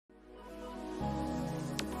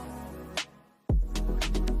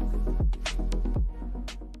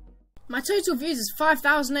My total views is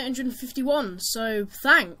 5,851, so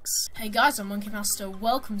thanks. Hey guys, I'm Monkey Master.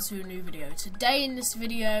 Welcome to a new video. Today in this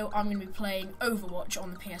video, I'm going to be playing Overwatch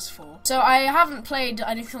on the PS4. So I haven't played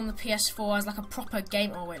anything on the PS4 as like a proper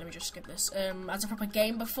game. Oh wait, let me just skip this. As a proper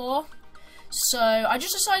game before. So I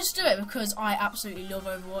just decided to do it because I absolutely love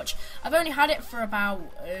Overwatch. I've only had it for about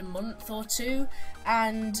a month or two,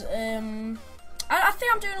 and I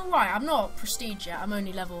think I'm doing alright. I'm not prestige yet. I'm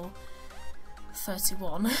only level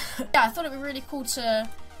 31. Yeah, I thought it'd be really cool to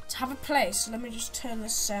have a play, so let me just turn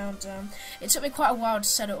this sound down. It took me quite a while to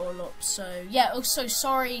set it all up, so yeah. Also,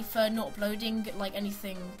 sorry for not uploading like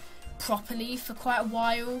anything properly for quite a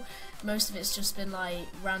while. Most of it's just been like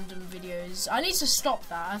random videos. I need to stop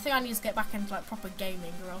that. I think I need to get back into like proper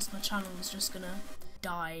gaming, or else my channel is just gonna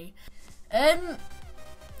die.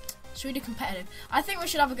 Should we do competitive? I think we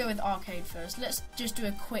should have a go with arcade first. Let's just do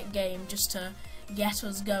a quick game just to get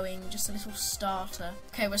us going, just a little starter.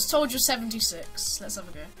 Okay, we're Soldier 76. Let's have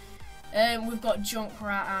a go. We've got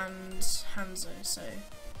Junkrat and Hanzo, so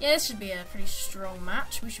yeah, this should be a pretty strong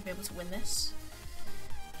match. We should be able to win this.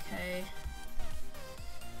 Okay.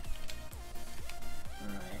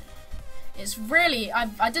 Right. It's really,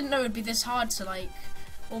 I didn't know it would be this hard to like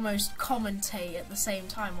almost commentate at the same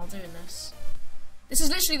time while doing this. This is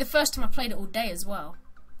literally the first time I played it all day as well.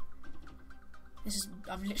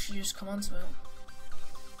 I've literally just come onto it.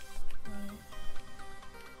 Right.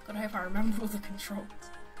 Gotta hope I remember all the controls.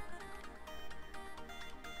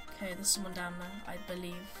 Okay, there's someone down there, I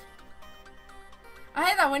believe. I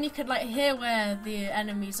hate that when you could like hear where the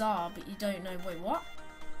enemies are, but you don't know. Wait, what?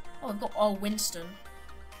 Oh, I've got Winston.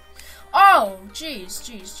 Oh, jeez.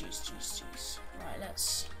 Right,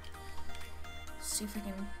 let's see if we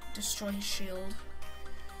can destroy his shield.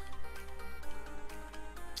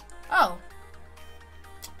 Oh.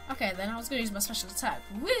 Okay, then I was gonna use my special attack.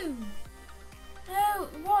 Woo! No,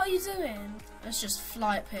 what are you doing? Let's just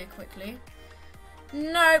fly up here quickly.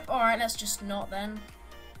 Nope. Alright, let's just not then.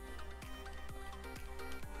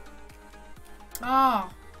 Ah,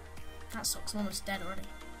 oh, that sucks. I'm almost dead already.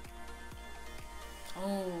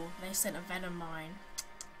 Oh, they sent a venom mine.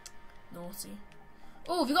 Naughty.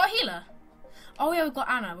 Oh, have we got a healer? Oh yeah, we've got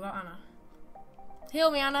Anna. Heal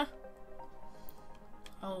me, Anna.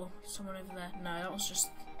 Oh, someone over there. No, that was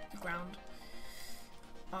just the ground.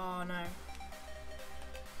 Oh no.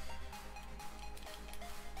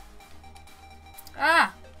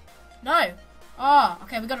 Ah! No! Oh,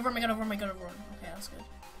 okay, we gotta run. Okay, that's good.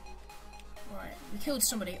 Right, we killed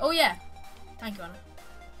somebody. Oh yeah! Thank you, Anna.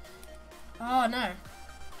 Oh no.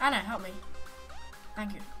 Anna, help me.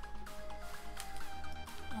 Thank you.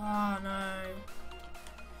 Oh no.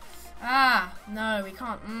 Ah! No, we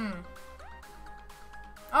can't.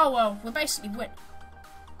 Oh well, we're basically win.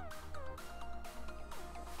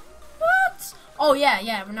 What? Oh yeah,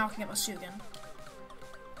 now I can get my suit again.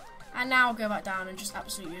 And now I'll go back down and just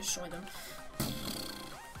absolutely destroy them.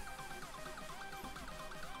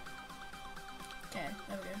 Okay,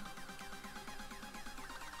 there we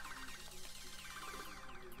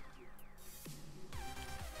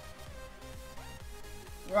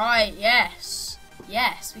go. Right, yes.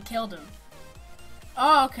 Yes, we killed him.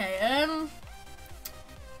 Oh, okay,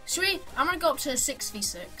 should we? I'm gonna go up to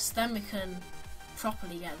 6v6, then we can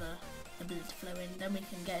properly get the blood to flow in, then we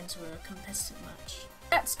can get into a competitive match.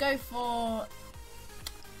 Let's go for...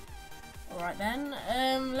 Alright then,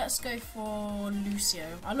 let's go for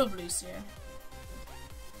Lucio. I love Lucio.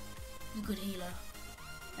 He's a good healer.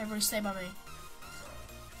 Everybody stay by me.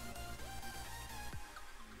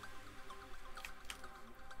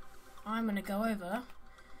 I'm gonna go over.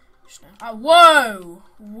 Oh, whoa!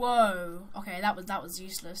 Whoa! Okay, that was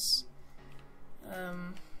useless.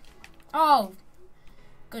 Oh!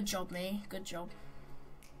 Good job, me. Good job.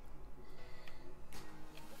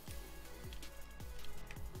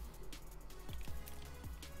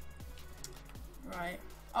 Right.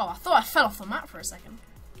 Oh, I thought I fell off the map for a second.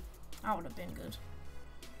 That would have been good.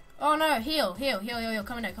 Oh no, heal.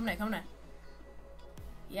 Come in there.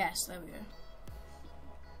 Yes, there we go.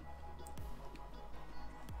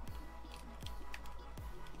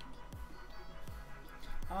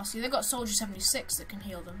 Oh, see, they've got Soldier 76 that can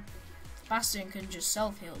heal them. Bastion can just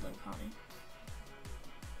self-heal them, can't he?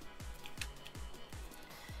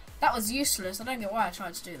 That was useless. I don't get why I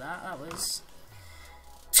tried to do that. That was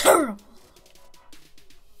terrible.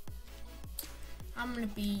 I'm gonna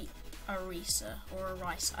be Arisa or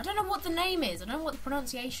Arisa. I don't know what the name is. I don't know what the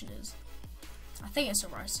pronunciation is. I think it's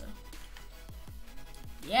Arisa.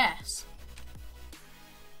 Yes.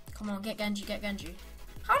 Come on, get Genji, get Genji.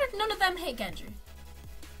 How did none of them hit Genji?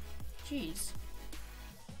 Jeez.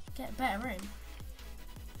 Get better aim.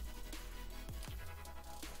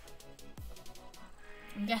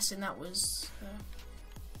 I'm guessing that was...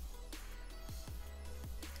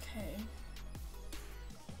 okay.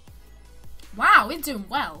 Wow, we're doing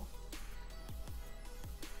well.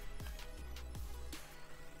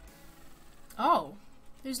 Oh,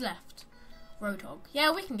 who's left? Roadhog.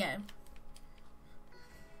 Yeah, we can get him.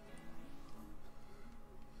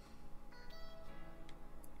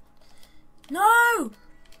 No!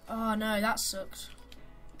 Oh no, that sucked.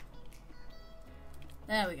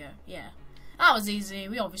 There we go, yeah. That was easy,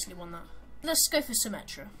 we obviously won that. Let's go for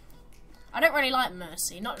Symmetra. I don't really like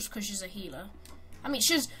Mercy, not just because she's a healer. I mean,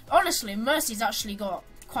 honestly, Mercy's actually got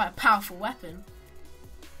quite a powerful weapon.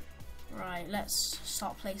 Right, let's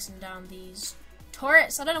start placing down these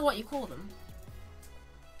turrets. I don't know what you call them.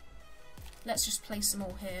 Let's just place them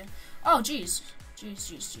all here. Oh, jeez.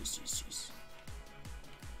 Jeez.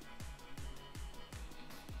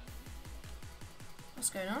 What's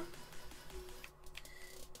going on?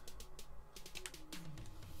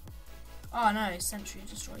 Oh no, sentry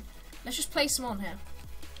destroyed. Let's just place them on here.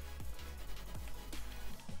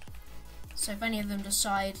 So if any of them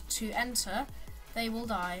decide to enter, they will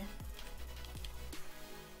die.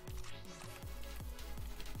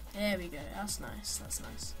 There we go, that's nice, that's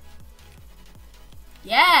nice.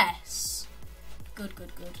 Yes! Good.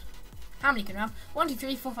 How many can we have? 1, 2,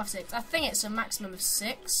 3, 4, 5, 6. I think it's a maximum of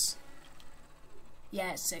 6.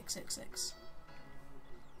 Yeah, it's 6.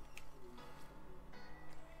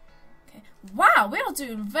 Okay. Wow, we are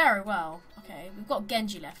doing very well. Okay, we've got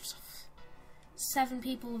Genji left. 7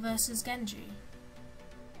 people versus Genji.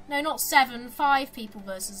 No, not 7. 5 people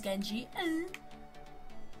versus Genji.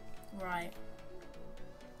 Right.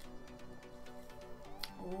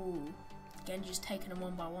 Ooh. Genji's taking them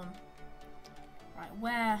one by one. Right,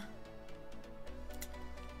 where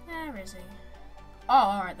is he? Oh,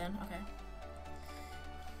 alright then, okay.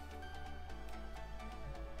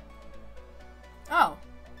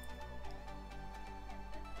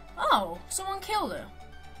 Oh, someone killed her.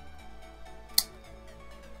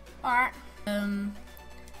 Alright.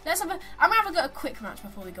 Let's have I'm gonna have a quick match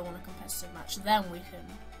before we go on a competitive match. Then we can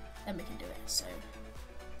do it. So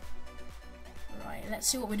right, let's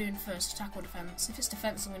see what we're doing first, attack or defense. If it's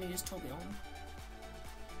defense, I'm gonna use Tourbillon.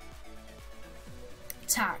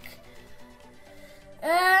 Attack.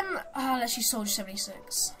 Let's use Soldier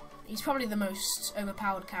 76. He's probably the most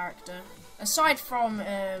overpowered character. Aside from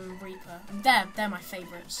Reaper. They're my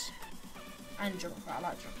favourites. And Junkrat, I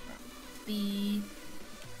like Junkrat.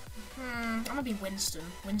 I'm gonna be Winston.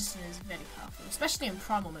 Winston is very powerful. Especially in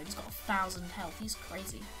Primal mode, he's got 1,000 health. He's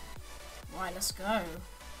crazy. Right, let's go.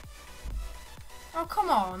 Oh, come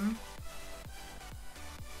on.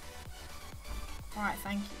 Alright,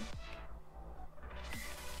 thank you.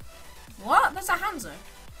 What? There's a Hanzo.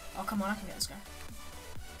 Oh, come on, I can get this guy.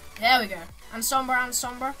 There we go. And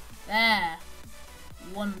Sombra. There.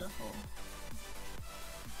 Wonderful.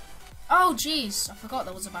 Oh, jeez. I forgot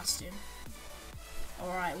there was a Bastion.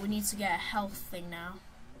 Alright, we need to get a health thing now.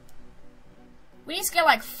 We need to get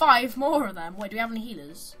like 5 more of them. Wait, do we have any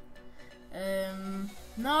healers?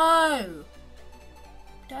 No.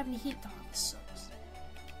 We don't have any heat. Oh, this sucks.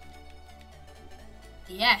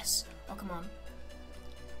 Yes. Oh, come on.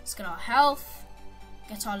 Let's get our health.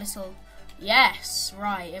 Get our little... Yes.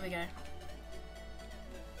 Right, here we go.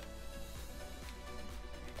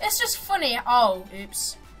 It's just funny. Oh,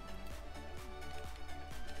 oops.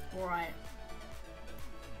 Alright.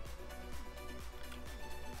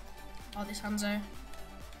 Oh, this Hanzo.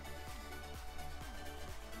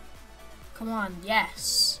 Come on,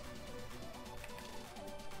 yes.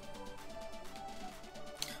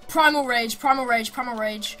 Primal Rage.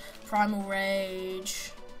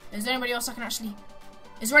 Is there anybody else I can actually...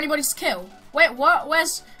 Is there anybody to kill? Wait, what?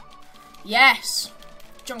 Where's... Yes.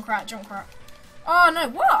 Junkrat. Oh, no,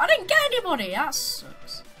 what? I didn't get anybody. That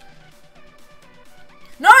sucks.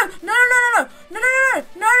 No, don't.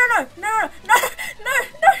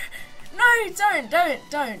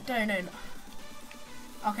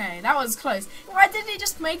 Okay, that was close. Why didn't he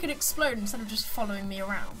just make it explode instead of just following me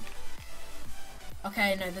around?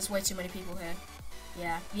 Okay, no, there's way too many people here.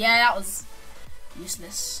 Yeah, that was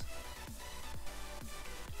useless.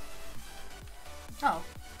 Oh.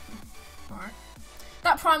 Alright.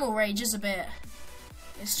 That Primal Rage is a bit...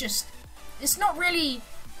 It's not really...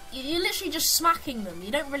 You're literally just smacking them.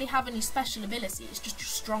 You don't really have any special ability. It's just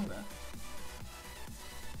stronger.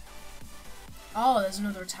 Oh, there's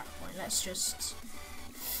another attack point. Let's just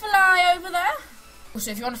fly over there.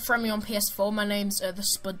 Also, if you want to friend me on PS4, my name's the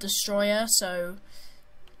Spud Destroyer, so...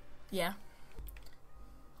 Yeah.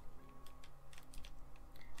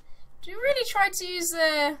 Do you really try to use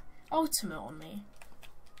the ultimate on me?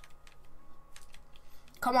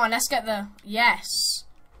 Come on, let's get the... Yes.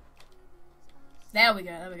 There we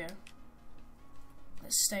go, there we go.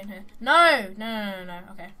 Let's stay in here. No! No.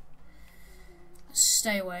 Okay. Let's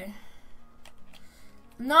stay away.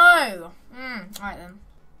 No! Alright then.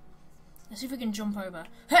 Let's see if we can jump over.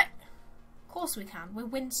 Hey! Of course we can. We're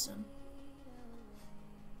Winston.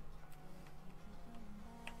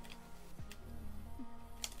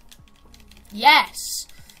 Yes!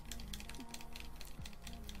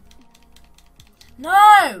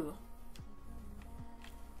 No!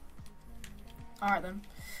 Alright then.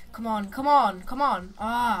 Come on.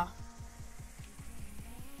 Ah.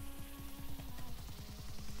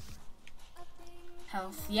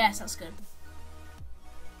 Health. Yes, that's good.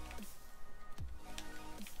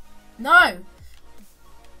 No!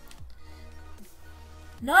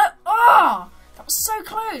 No! Oh! That was so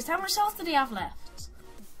close. How much health did he have left?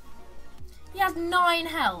 He has 9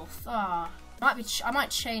 health. Ah. I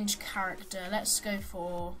might change character. Let's go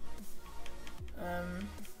for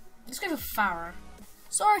Farah.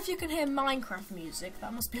 Sorry if you can hear Minecraft music.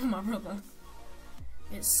 That must be my brother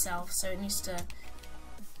itself. So it needs to.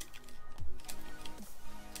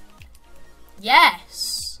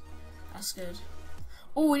 Yes, that's good.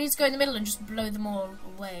 Oh, we need to go in the middle and just blow them all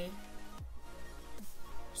away.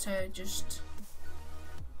 So just.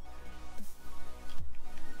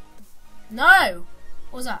 No!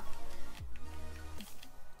 What was that?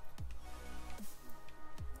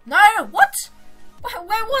 No! What?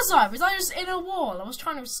 Where was I? Was I just in a wall? I was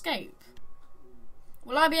trying to escape.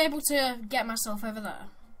 Will I be able to get myself over there?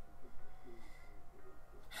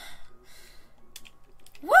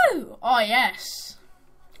 Woo! Oh, yes.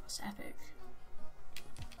 That's epic.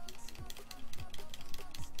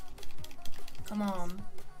 Come on.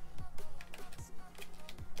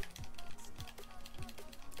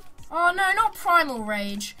 Oh, no, not Primal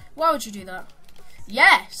Rage. Why would you do that?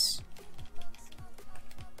 Yes!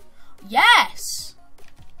 Yes!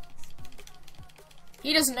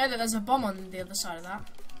 He doesn't know that there's a bomb on the other side of that.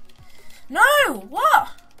 No! What?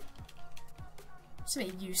 It's a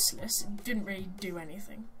bit useless. It didn't really do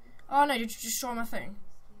anything. Oh no, did you destroy my thing?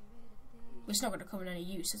 Well, it's not going to come in any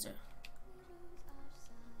use, is it?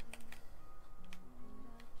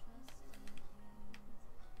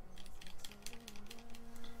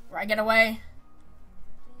 Right, get away.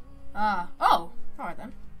 Ah. Oh! Alright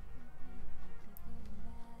then.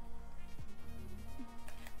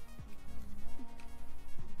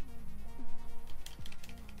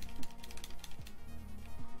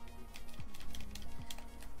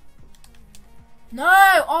 No!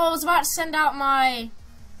 Oh, I was about to send out my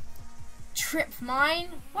trip mine.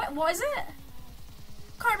 What is it?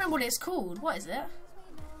 Can't remember what it's called. What is it?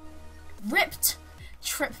 Ripped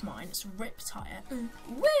trip mine. It's Riptire.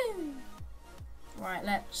 Woo! Right,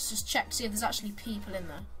 let's just check to see if there's actually people in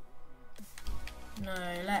there.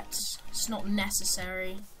 No, let's. It's not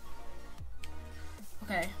necessary.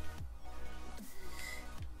 Okay.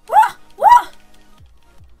 What? What?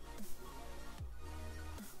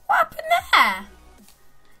 What happened there?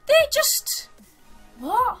 They just...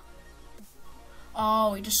 What?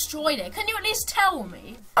 Oh, he destroyed it. Can you at least tell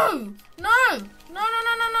me? Oh, no.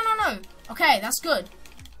 No. Okay, that's good.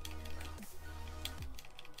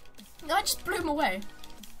 I just blew him away.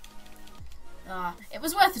 It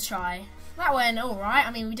was worth a try. That went alright.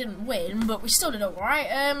 I mean, we didn't win, but we still did alright.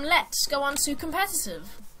 Let's go on to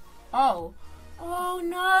competitive. Oh. Oh,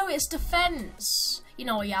 no, it's defense. You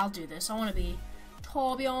know what, yeah, I'll do this. I want to be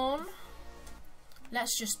Torbjorn.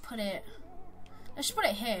 Let's just put it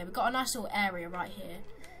here. We've got a nice little area right here.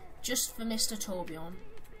 Just for Mr. Torbjorn.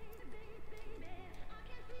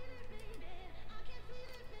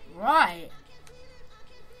 Right.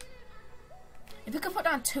 If we could put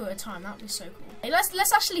down 2 at a time, that would be so cool. Hey,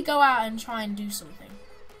 let's actually go out and try and do something.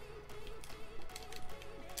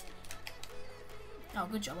 Oh,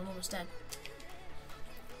 good job, I'm almost dead.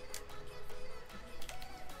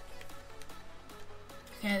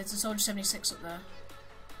 Okay, there's a Soldier 76 up there.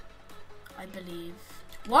 I believe.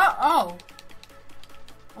 What? Oh!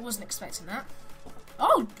 I wasn't expecting that.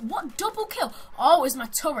 Oh, what double kill? Oh, it's my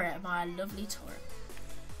turret, my lovely turret.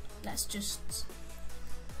 Let's just...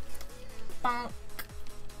 Bonk.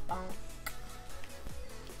 Bonk.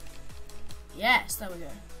 Yes, there we go.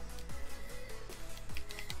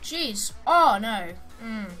 Jeez. Oh, no.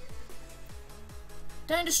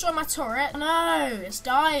 Don't destroy my turret. No, it's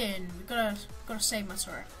dying. We've gotta save my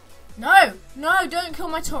turret. No, don't kill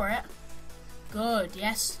my turret. Good,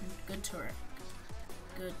 yes, good turret.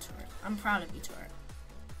 Good turret. I'm proud of you, turret.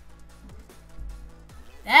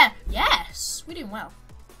 There, yes, we're doing well.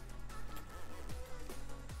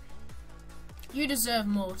 You deserve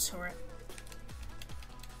more, turret.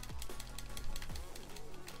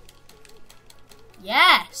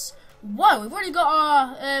 Yes! Whoa, we've already got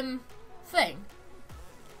our, thing.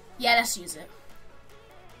 Yeah, let's use it.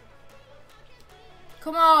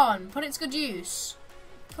 Come on, put it to good use.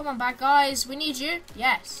 Come on, bad guys, we need you.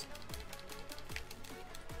 Yes.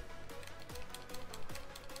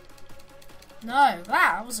 No,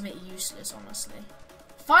 that was a bit useless, honestly.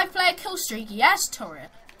 5-player kill streak, yes, turret.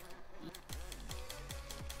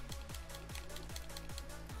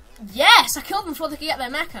 Yes, I killed them before they could get their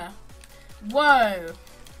mecha. Whoa.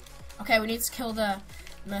 Okay, we need to kill the...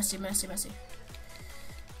 Mercy.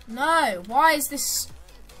 No, why is this...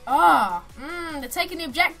 they're taking the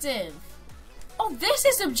objective. Oh, this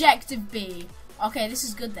is objective B. Okay, this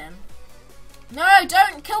is good then. No,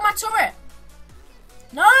 don't kill my turret.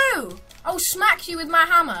 No, I'll smack you with my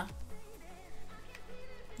hammer.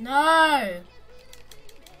 No.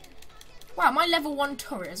 Wow, my level 1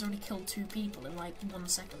 turret has already killed 2 people in like 1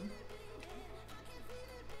 second.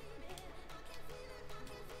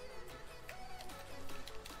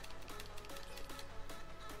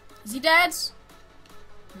 Is he dead?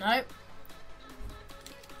 Nope.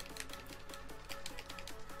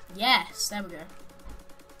 Yes, there we go.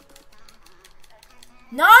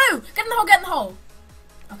 No! Get in the hole, get in the hole!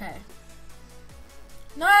 Okay.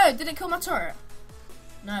 No, did it kill my turret?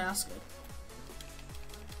 No, that's good.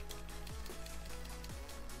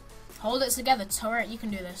 Hold it together, turret, you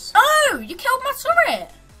can do this. No! You killed my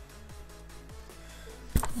turret!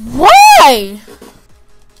 Why?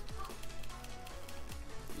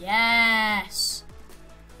 Yes.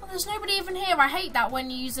 Well, there's nobody even here. I hate that when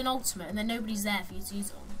you use an ultimate and then nobody's there for you to use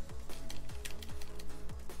it on.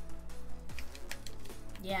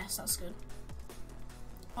 Yes, that's good.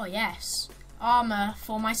 Oh, yes. Armor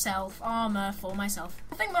for myself. Armor for myself.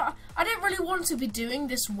 I think that I don't really want to be doing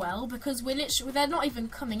this well because we're literally, they're not even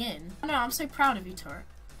coming in. No, I'm so proud of you, turret.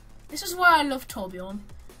 This is why I love Torbjorn.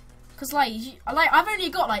 Because, I've only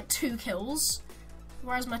got, like, 2 kills.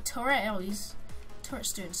 Whereas my turret, oh, he's...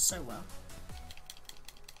 Turret's doing so well.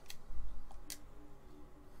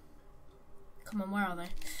 Come on, where are they?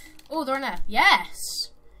 Oh, they're in there.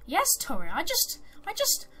 Yes! Yes, turret. I just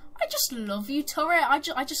love you, turret. I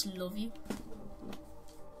just love you.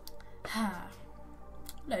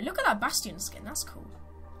 Look at that Bastion skin. That's cool.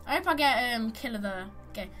 I hope I get kill of the.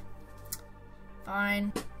 Okay.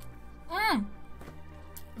 Fine.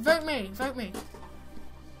 Vote me. Vote me.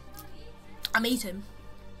 I'm eating.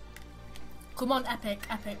 Come on, epic.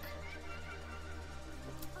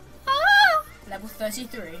 Level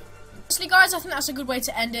 33. Honestly, guys, I think that's a good way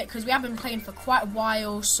to end it because we have been playing for quite a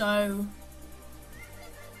while. So.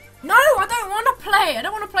 No, I don't want to play. I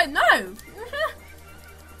don't want to play. No.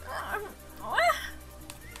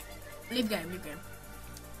 Leave game.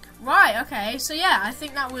 Right, okay. So yeah, I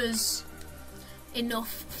think that was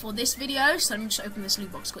enough for this video. So let me just open this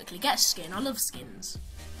loot box quickly. Get a skin. I love skins.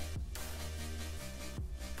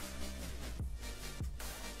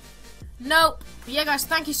 Nope. But yeah, guys,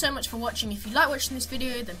 thank you so much for watching. If you like watching this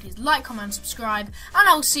video, then please like, comment, and subscribe. And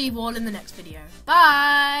I will see you all in the next video.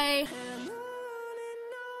 Bye!